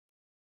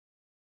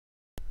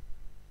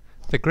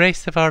The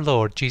grace of our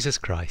Lord Jesus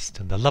Christ,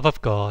 and the love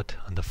of God,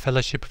 and the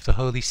fellowship of the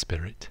Holy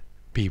Spirit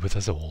be with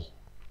us all.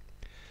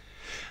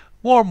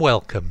 Warm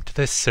welcome to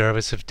this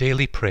service of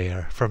daily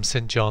prayer from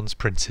St. John's,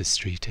 Princes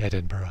Street,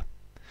 Edinburgh.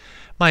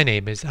 My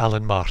name is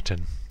Alan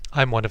Martin.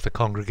 I'm one of the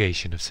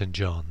congregation of St.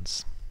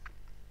 John's.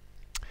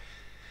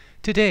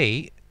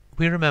 Today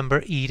we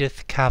remember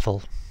Edith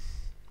Cavell.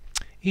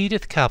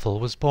 Edith Cavell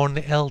was born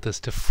the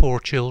eldest of 4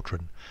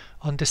 children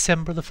on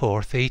December the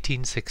 4th,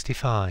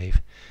 1865,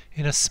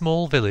 in a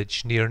small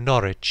village near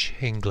Norwich,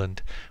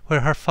 England, where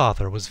her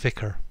father was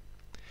vicar.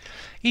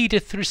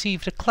 Edith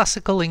received a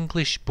classical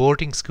English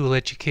boarding school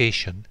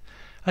education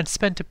and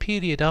spent a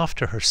period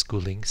after her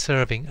schooling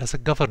serving as a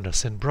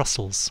governess in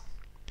Brussels.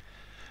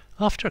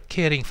 After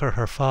caring for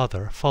her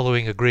father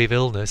following a grave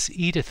illness,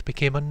 Edith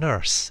became a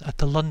nurse at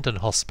the London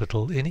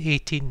Hospital in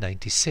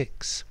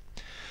 1896.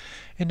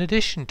 In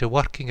addition to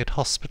working at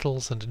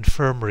hospitals and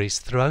infirmaries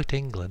throughout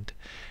England,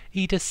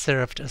 Edith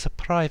served as a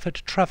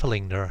private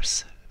travelling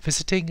nurse,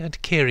 visiting and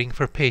caring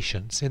for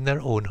patients in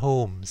their own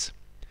homes.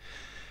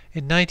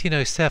 In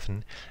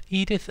 1907,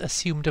 Edith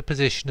assumed a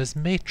position as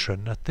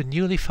matron at the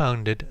newly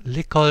founded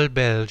L'École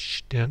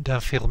Belge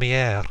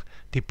d'Infirmières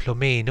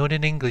Diplômées, known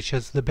in English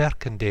as the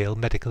Berkendale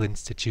Medical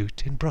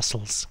Institute in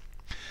Brussels.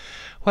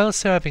 While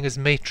serving as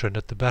matron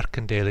at the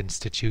Berkendale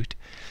Institute,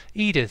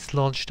 Edith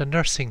launched a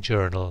nursing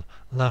journal,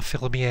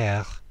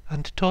 L'Infirmière,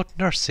 and taught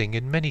nursing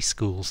in many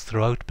schools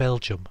throughout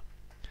Belgium.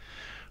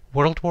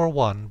 World War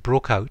I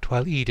broke out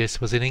while Edith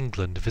was in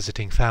England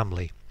visiting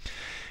family,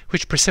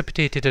 which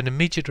precipitated an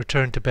immediate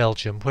return to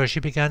Belgium, where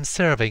she began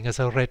serving as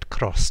a Red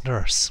Cross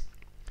nurse.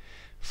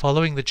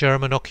 Following the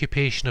German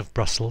occupation of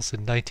Brussels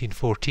in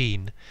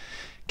 1914,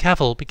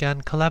 Cavell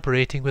began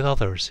collaborating with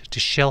others to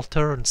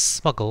shelter and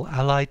smuggle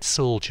Allied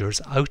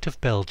soldiers out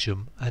of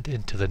Belgium and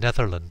into the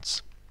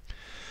Netherlands.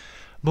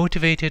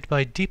 Motivated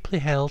by deeply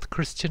held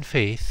Christian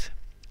faith,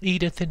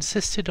 Edith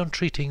insisted on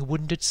treating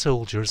wounded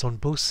soldiers on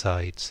both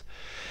sides,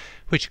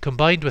 which,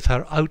 combined with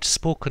her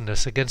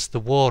outspokenness against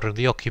the war and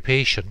the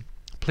occupation,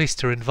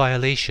 placed her in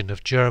violation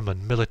of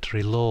German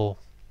military law.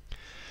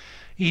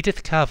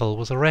 Edith Cavell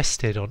was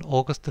arrested on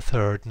August 3,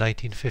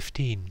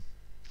 1915.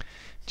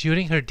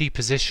 During her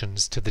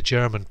depositions to the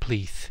German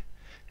police,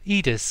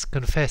 Edith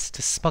confessed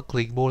to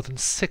smuggling more than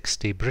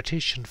 60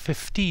 British and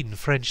 15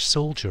 French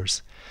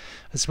soldiers,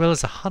 as well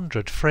as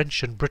 100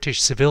 French and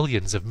British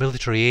civilians of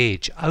military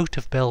age out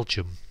of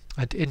Belgium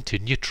and into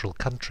neutral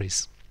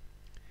countries.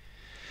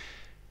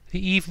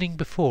 The evening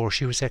before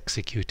she was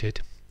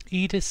executed,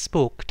 Edith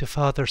spoke to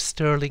Father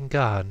Sterling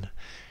Gahn,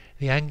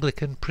 the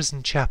Anglican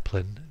prison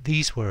chaplain,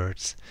 these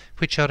words,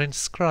 which are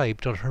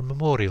inscribed on her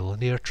memorial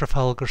near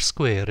Trafalgar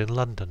Square in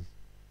London.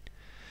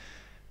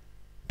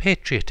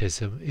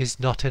 Patriotism is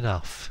not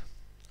enough.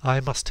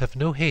 I must have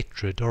no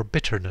hatred or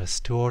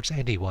bitterness towards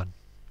anyone.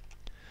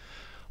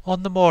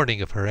 On the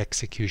morning of her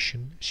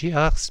execution, she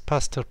asked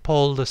Pastor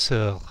Paul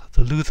Leseur,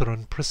 the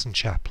Lutheran prison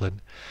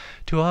chaplain,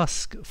 to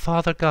ask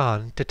Father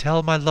Gahn to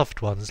tell my loved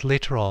ones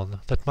later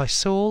on that my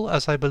soul,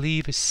 as I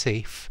believe, is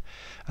safe,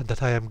 and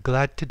that I am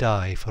glad to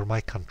die for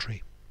my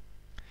country.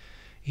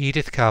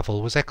 Edith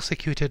Cavell was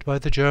executed by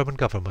the German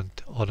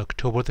government on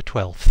October the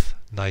 12th,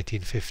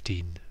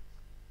 1915.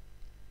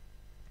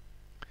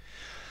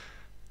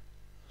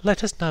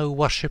 Let us now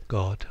worship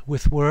God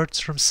with words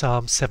from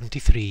Psalm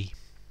 73.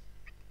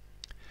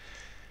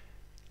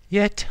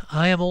 Yet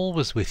I am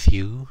always with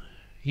you,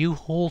 you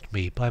hold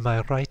me by my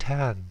right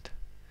hand.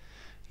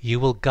 You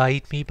will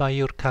guide me by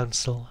your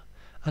counsel,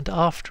 and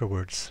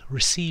afterwards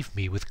receive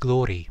me with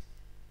glory.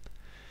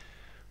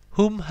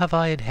 Whom have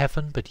I in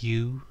heaven but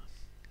you?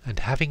 And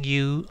having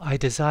you, I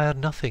desire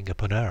nothing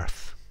upon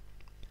earth.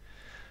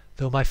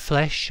 Though my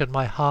flesh and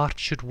my heart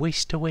should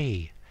waste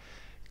away,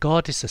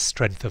 God is the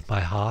strength of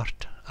my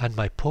heart, and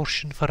my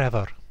portion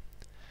forever.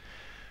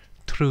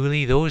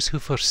 Truly those who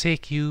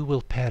forsake you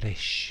will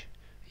perish.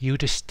 You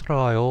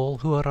destroy all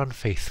who are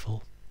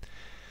unfaithful.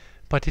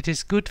 But it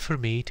is good for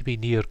me to be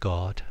near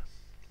God.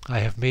 I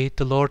have made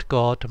the Lord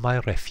God my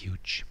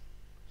refuge.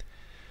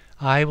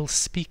 I will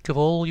speak of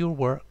all your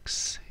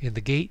works in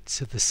the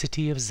gates of the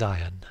city of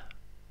Zion.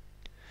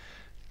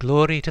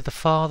 Glory to the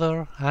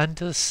Father, and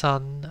to the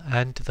Son,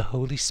 and to the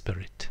Holy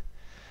Spirit,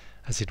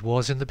 as it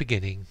was in the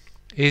beginning,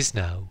 is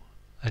now,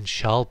 and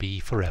shall be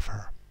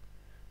forever.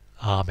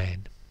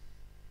 Amen.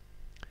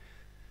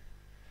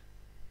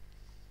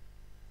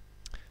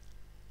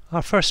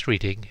 Our first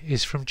reading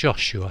is from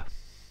Joshua.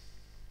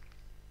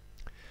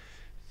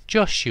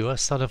 Joshua,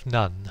 son of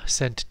Nun,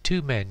 sent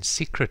 2 men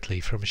secretly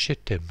from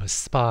Shittim as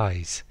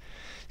spies,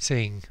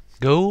 saying,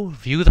 Go,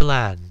 view the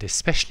land,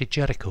 especially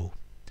Jericho.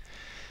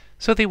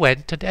 So they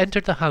went and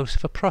entered the house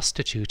of a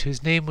prostitute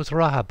whose name was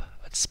Rahab,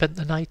 and spent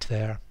the night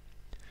there.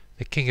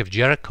 The king of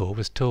Jericho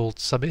was told,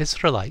 Some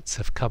Israelites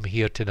have come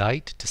here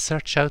tonight to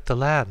search out the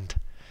land.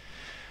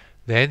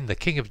 Then the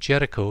king of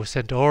Jericho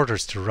sent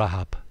orders to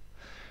Rahab,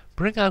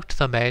 Bring out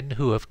the men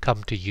who have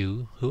come to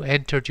you, who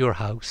entered your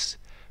house,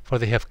 for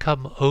they have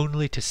come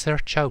only to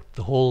search out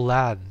the whole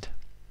land.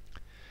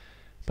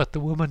 But the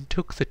woman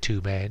took the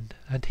 2 men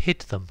and hid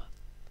them.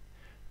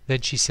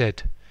 Then she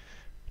said,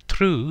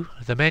 "True,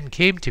 the men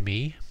came to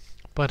me,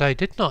 but I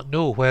did not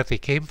know where they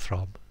came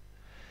from.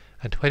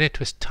 And when it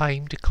was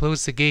time to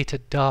close the gate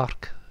at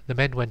dark, the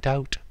men went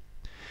out.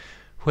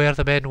 Where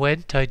the men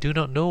went I do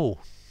not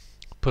know.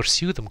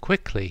 Pursue them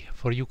quickly,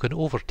 for you can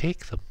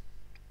overtake them."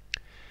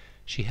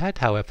 She had,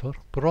 however,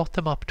 brought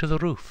them up to the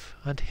roof,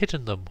 and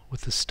hidden them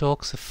with the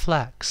stalks of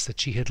flax that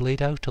she had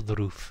laid out on the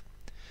roof.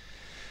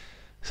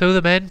 So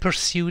the men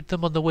pursued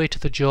them on the way to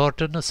the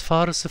Jordan as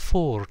far as the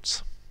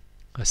fords.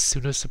 As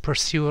soon as the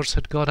pursuers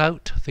had gone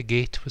out, the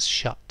gate was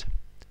shut.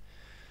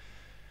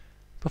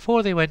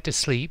 Before they went to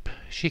sleep,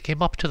 she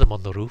came up to them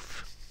on the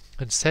roof,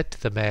 and said to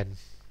the men,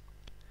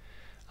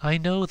 "I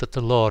know that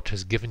the Lord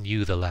has given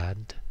you the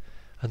land,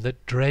 and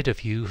that dread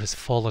of you has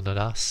fallen on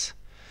us,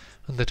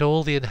 and that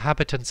all the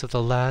inhabitants of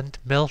the land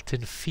melt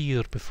in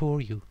fear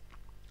before you.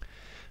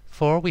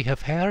 For we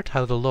have heard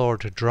how the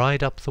Lord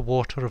dried up the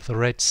water of the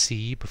Red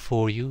Sea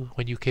before you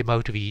when you came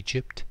out of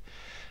Egypt,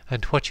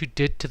 and what you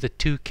did to the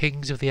 2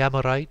 kings of the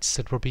Amorites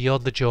that were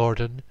beyond the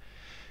Jordan,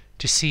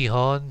 to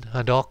Sihon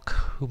and Og,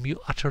 whom you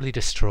utterly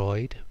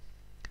destroyed.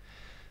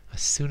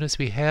 As soon as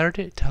we heard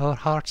it, our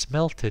hearts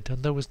melted,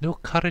 and there was no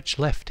courage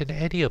left in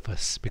any of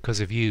us because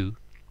of you.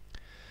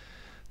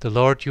 The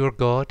Lord your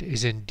God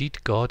is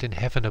indeed God in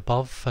heaven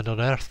above and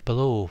on earth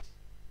below.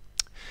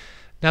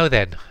 Now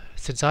then,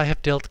 since I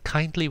have dealt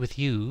kindly with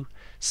you,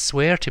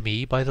 swear to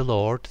me by the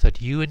Lord that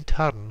you in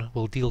turn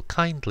will deal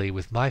kindly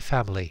with my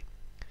family.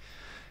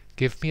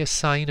 Give me a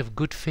sign of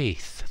good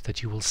faith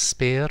that you will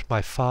spare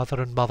my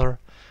father and mother,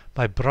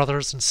 my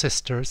brothers and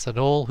sisters, and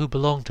all who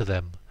belong to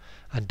them,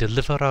 and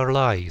deliver our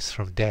lives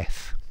from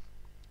death."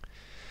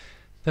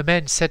 The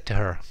men said to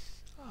her,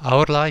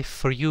 "Our life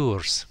for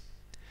yours.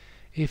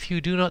 If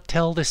you do not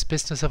tell this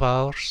business of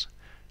ours,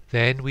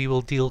 then we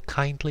will deal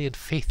kindly and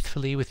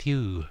faithfully with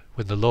you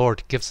when the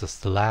Lord gives us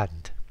the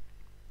land."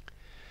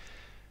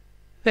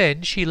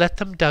 Then she let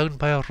them down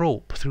by a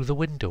rope through the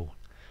window,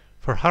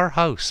 for her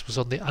house was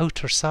on the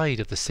outer side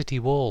of the city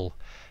wall,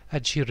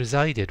 and she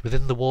resided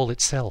within the wall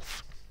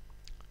itself.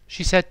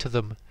 She said to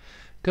them,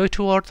 "Go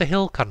toward the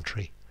hill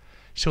country,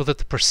 so that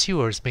the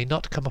pursuers may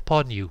not come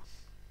upon you.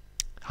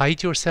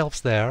 Hide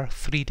yourselves there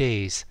 3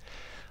 days,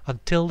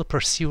 until the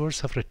pursuers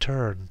have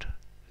returned.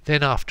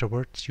 Then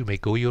afterwards you may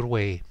go your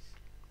way."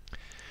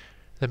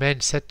 The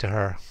men said to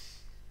her,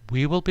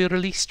 "We will be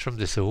released from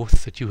this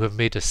oath that you have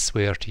made us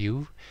swear to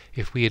you,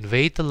 if we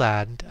invade the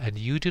land, and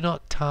you do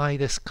not tie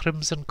this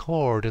crimson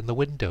cord in the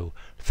window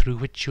through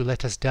which you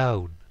let us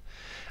down,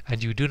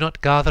 and you do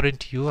not gather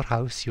into your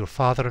house your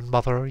father and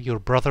mother, your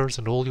brothers,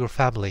 and all your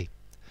family.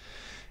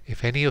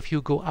 If any of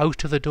you go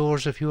out of the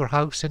doors of your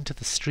house into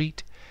the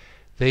street,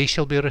 they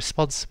shall be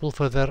responsible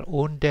for their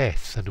own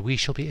death, and we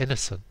shall be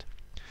innocent.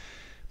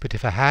 But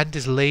if a hand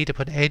is laid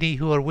upon any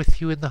who are with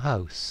you in the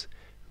house,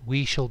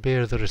 we shall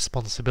bear the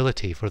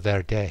responsibility for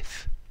their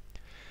death.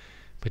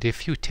 But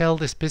if you tell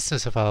this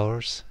business of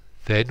ours,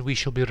 then we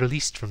shall be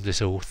released from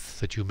this oath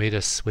that you made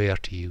us swear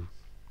to you."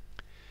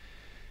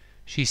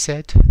 She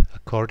said,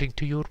 "According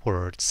to your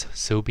words,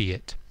 so be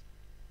it."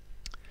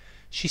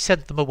 She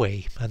sent them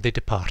away, and they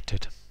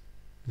departed.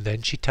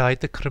 Then she tied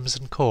the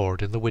crimson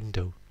cord in the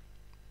window.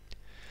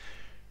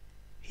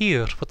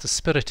 Hear what the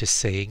Spirit is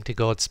saying to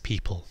God's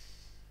people.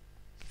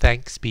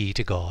 Thanks be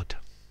to God.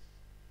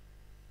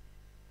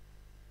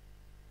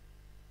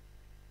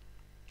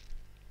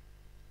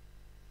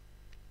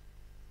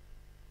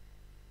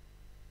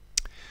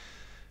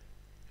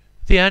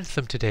 The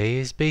anthem today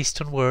is based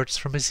on words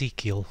from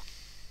Ezekiel.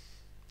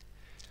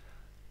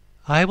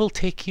 "I will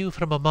take you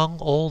from among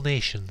all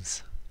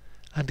nations,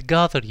 and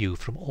gather you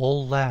from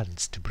all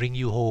lands to bring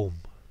you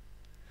home.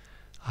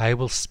 I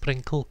will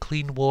sprinkle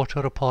clean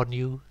water upon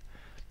you,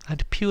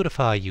 and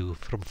purify you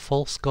from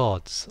false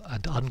gods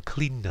and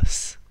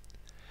uncleanness.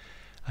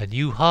 A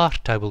new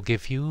heart I will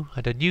give you,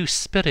 and a new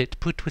spirit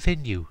put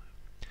within you.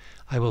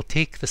 I will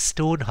take the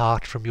stone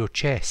heart from your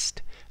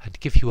chest, and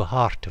give you a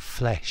heart of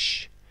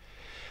flesh.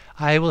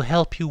 I will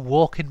help you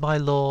walk in my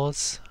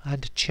laws,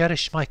 and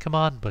cherish my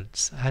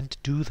commandments, and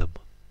do them.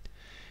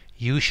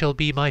 You shall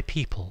be my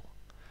people,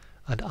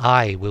 and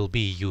I will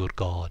be your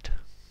God."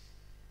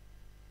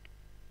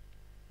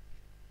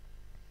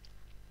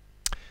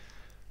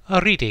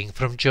 A reading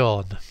from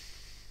John.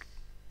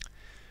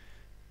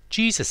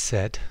 Jesus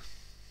said,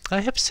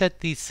 "I have said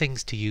these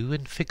things to you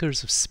in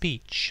figures of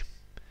speech.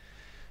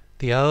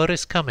 The hour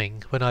is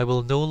coming when I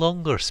will no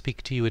longer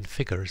speak to you in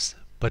figures,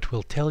 but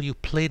will tell you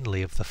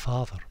plainly of the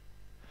Father.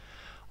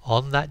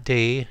 On that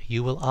day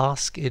you will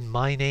ask in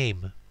my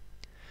name.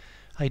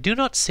 I do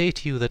not say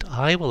to you that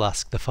I will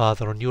ask the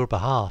Father on your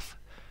behalf,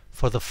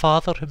 for the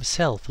Father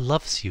himself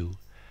loves you,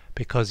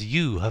 because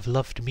you have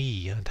loved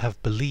me and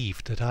have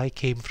believed that I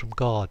came from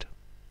God.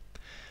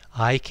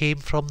 I came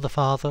from the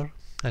Father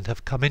and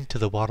have come into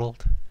the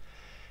world.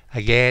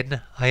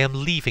 Again I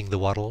am leaving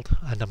the world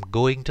and am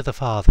going to the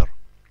Father."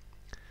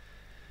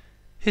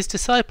 His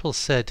disciples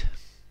said,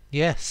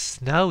 "Yes,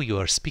 now you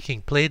are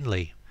speaking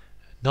plainly,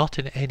 not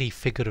in any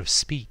figure of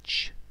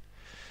speech."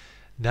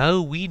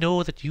 Now we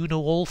know that you know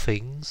all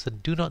things,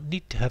 and do not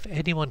need to have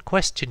anyone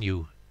question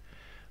you.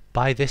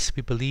 By this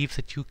we believe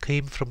that you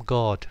came from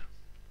God."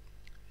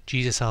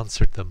 Jesus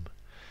answered them,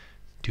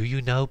 "Do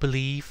you now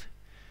believe?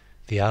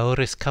 The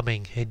hour is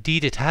coming,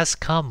 indeed it has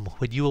come,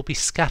 when you will be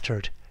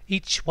scattered,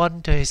 each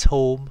one to his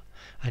home,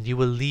 and you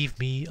will leave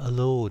me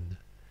alone.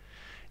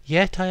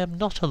 Yet I am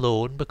not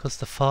alone, because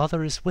the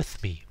Father is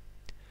with me.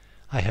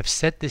 I have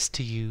said this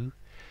to you,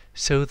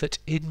 so that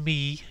in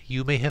me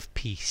you may have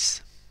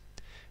peace.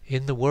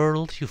 In the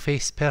world you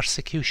face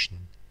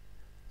persecution,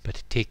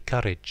 but take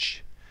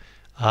courage.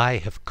 I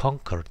have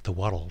conquered the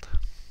world."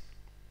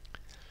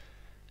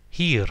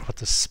 Hear what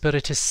the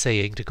Spirit is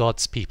saying to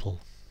God's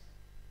people.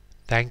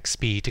 Thanks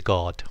be to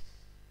God.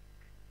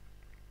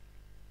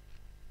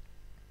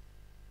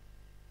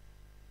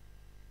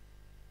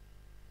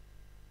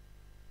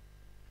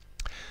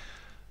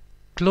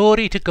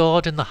 Glory to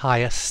God in the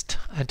highest,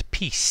 and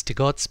peace to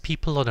God's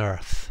people on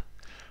earth.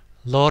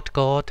 Lord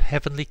God,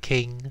 Heavenly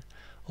King,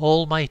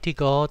 Almighty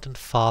God and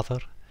Father,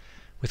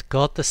 with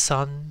God the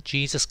Son,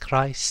 Jesus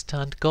Christ,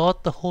 and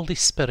God the Holy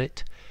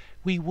Spirit,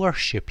 we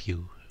worship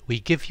you, we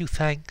give you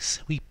thanks,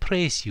 we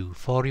praise you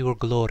for your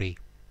glory.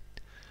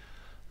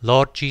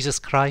 Lord Jesus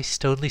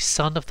Christ, only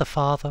Son of the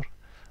Father,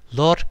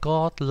 Lord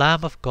God,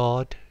 Lamb of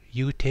God,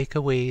 you take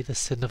away the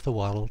sin of the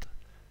world.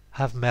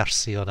 Have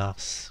mercy on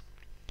us.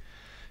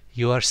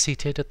 You are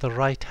seated at the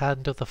right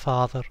hand of the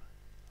Father.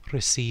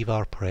 Receive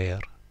our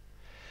prayer.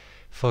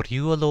 For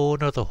you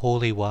alone are the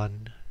Holy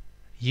One.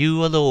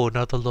 You alone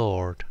are the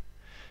Lord.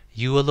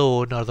 You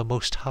alone are the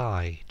Most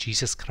High,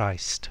 Jesus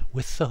Christ,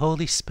 with the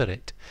Holy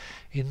Spirit,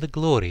 in the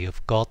glory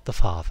of God the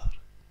Father.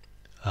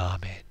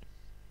 Amen.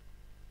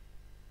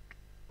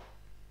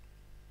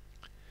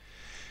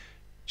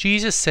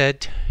 Jesus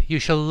said, "You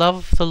shall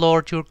love the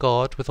Lord your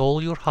God with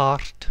all your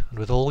heart, and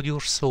with all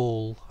your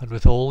soul, and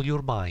with all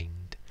your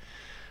mind.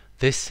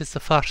 This is the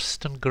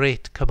first and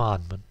great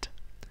commandment.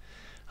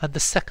 And the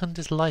second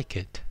is like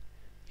it.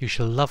 You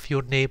shall love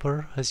your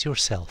neighbour as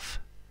yourself.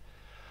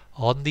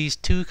 On these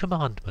two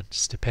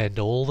commandments depend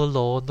all the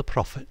law and the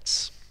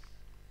prophets."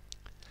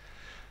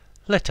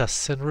 Let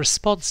us, in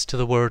response to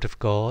the Word of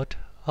God,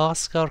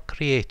 ask our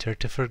Creator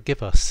to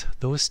forgive us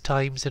those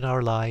times in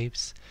our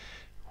lives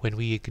when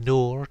we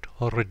ignored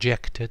or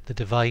rejected the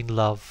divine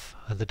love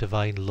and the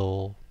divine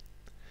law,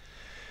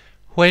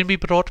 when we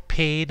brought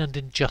pain and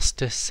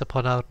injustice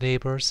upon our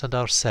neighbours and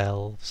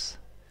ourselves,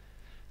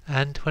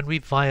 and when we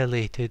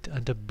violated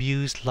and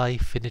abused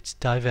life in its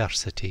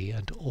diversity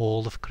and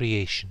all of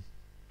creation.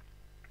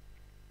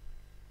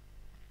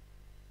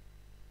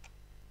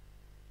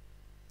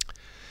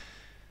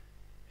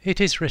 It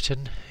is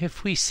written,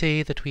 "If we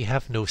say that we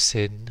have no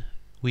sin,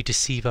 we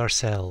deceive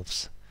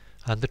ourselves,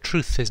 and the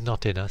truth is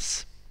not in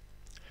us.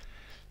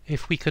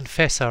 If we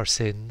confess our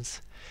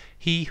sins,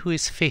 he who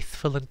is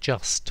faithful and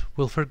just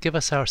will forgive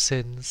us our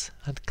sins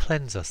and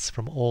cleanse us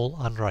from all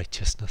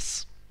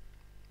unrighteousness."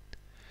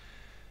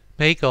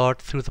 May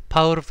God, through the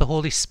power of the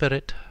Holy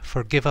Spirit,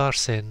 forgive our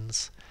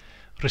sins,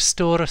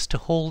 restore us to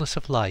wholeness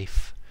of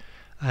life,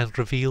 and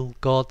reveal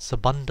God's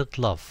abundant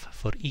love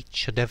for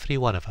each and every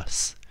one of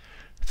us,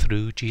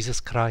 through Jesus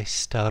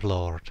Christ our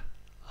Lord.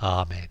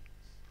 Amen.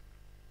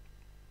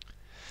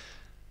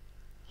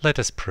 Let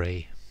us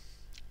pray.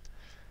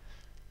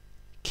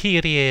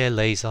 Kyrie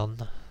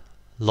eleison,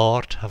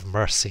 Lord have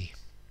mercy.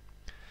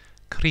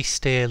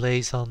 Christe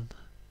eleison,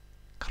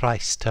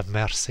 Christ have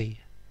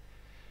mercy.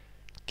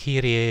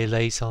 Kyrie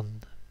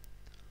eleison,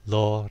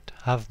 Lord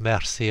have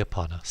mercy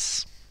upon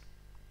us.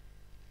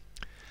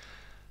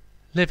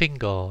 Living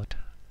God,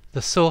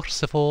 the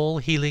source of all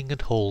healing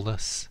and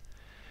wholeness,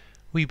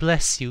 we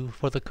bless you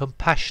for the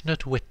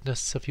compassionate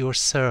witness of your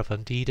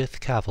servant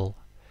Edith Cavell.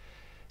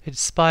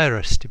 Inspire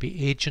us to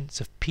be agents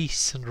of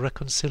peace and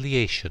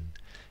reconciliation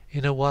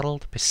in a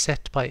world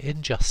beset by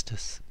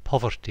injustice,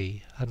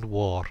 poverty, and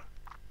war.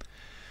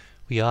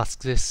 We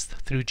ask this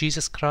through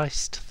Jesus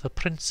Christ, the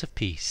Prince of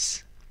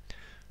Peace,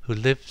 who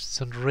lives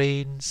and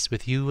reigns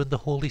with you and the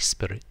Holy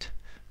Spirit,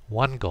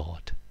 one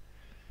God,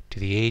 to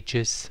the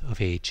ages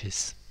of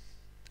ages.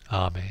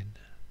 Amen.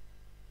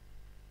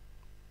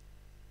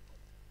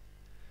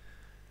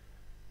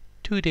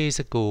 2 days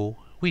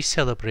ago we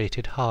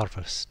celebrated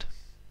harvest.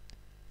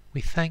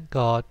 We thank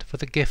God for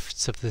the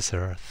gifts of this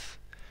earth,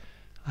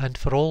 and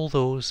for all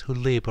those who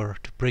labour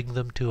to bring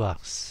them to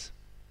us.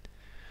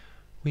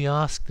 We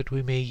ask that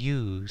we may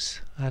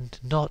use and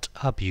not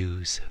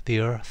abuse the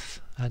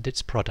earth and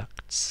its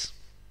products.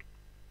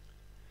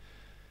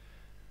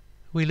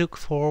 We look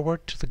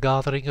forward to the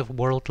gathering of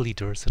world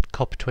leaders at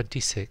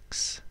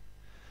COP26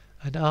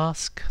 and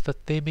ask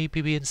that they may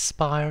be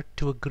inspired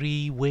to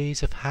agree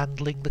ways of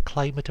handling the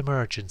climate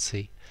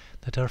emergency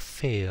that are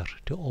fair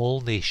to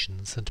all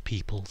nations and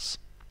peoples.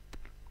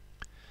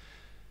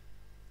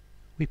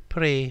 We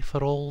pray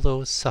for all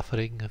those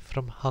suffering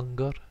from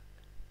hunger,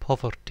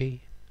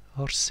 poverty,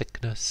 or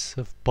sickness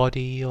of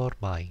body or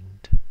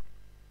mind.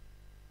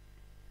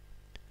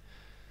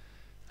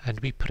 And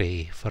we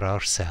pray for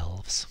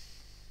ourselves.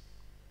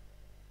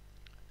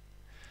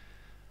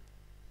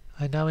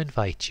 I now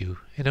invite you,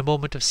 in a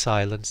moment of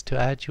silence, to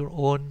add your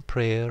own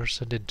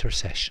prayers and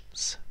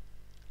intercessions.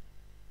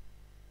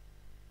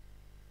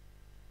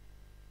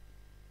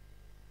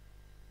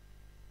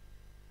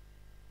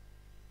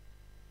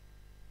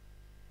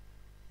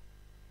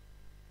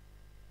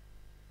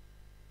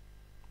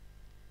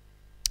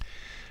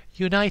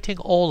 Uniting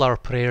all our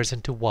prayers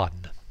into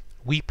one,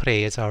 we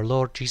pray as our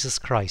Lord Jesus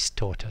Christ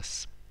taught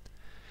us.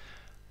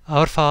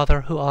 Our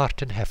Father, who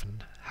art in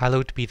heaven,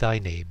 hallowed be thy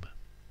name.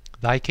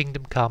 Thy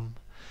kingdom come,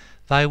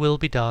 thy will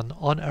be done,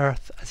 on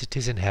earth as it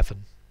is in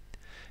heaven.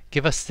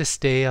 Give us this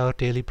day our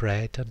daily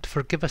bread, and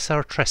forgive us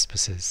our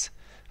trespasses,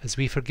 as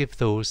we forgive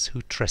those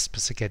who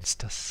trespass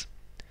against us.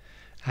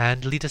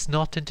 And lead us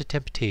not into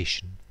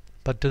temptation,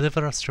 but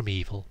deliver us from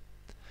evil.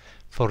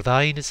 For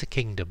thine is the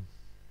kingdom,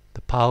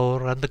 the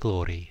power, and the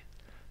glory,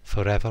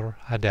 for ever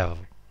and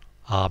ever.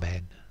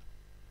 Amen.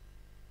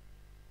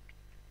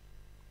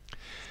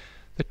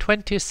 The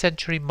 20th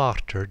century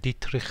martyr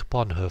Dietrich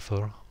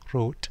Bonhoeffer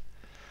wrote,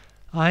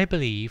 "I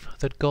believe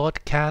that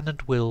God can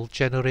and will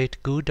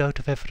generate good out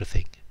of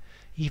everything,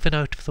 even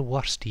out of the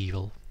worst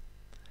evil.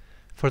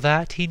 For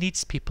that he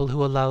needs people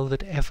who allow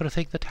that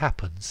everything that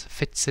happens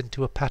fits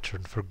into a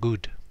pattern for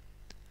good.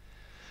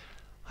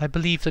 I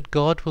believe that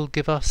God will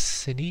give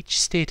us, in each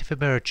state of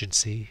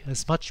emergency,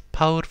 as much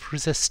power of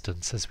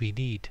resistance as we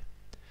need.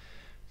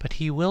 But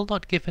he will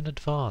not give in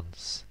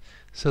advance,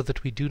 so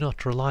that we do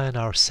not rely on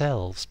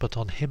ourselves, but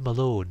on him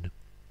alone.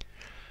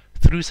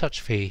 Through such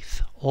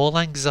faith, all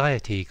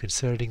anxiety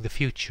concerning the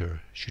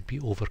future should be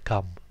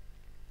overcome.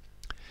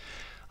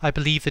 I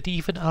believe that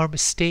even our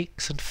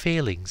mistakes and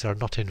failings are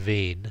not in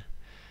vain,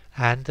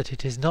 and that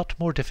it is not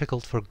more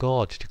difficult for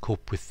God to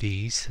cope with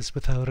these as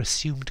with our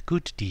assumed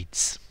good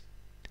deeds.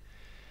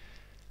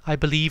 I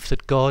believe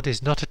that God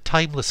is not a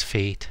timeless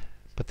fate,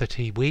 but that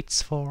he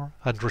waits for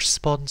and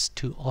responds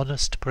to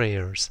honest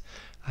prayers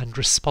and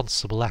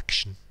responsible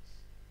action.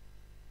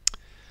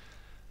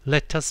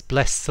 Let us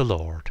bless the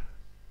Lord.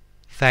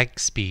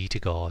 Thanks be to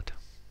God.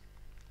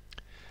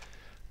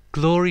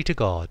 Glory to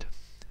God,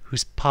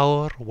 whose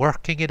power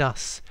working in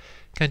us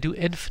can do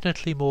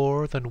infinitely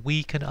more than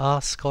we can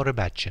ask or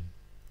imagine.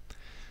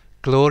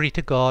 Glory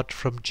to God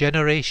from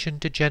generation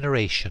to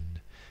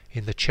generation,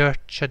 in the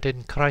Church and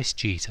in Christ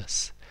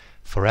Jesus,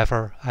 for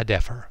ever and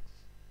ever.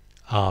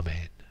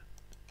 Amen.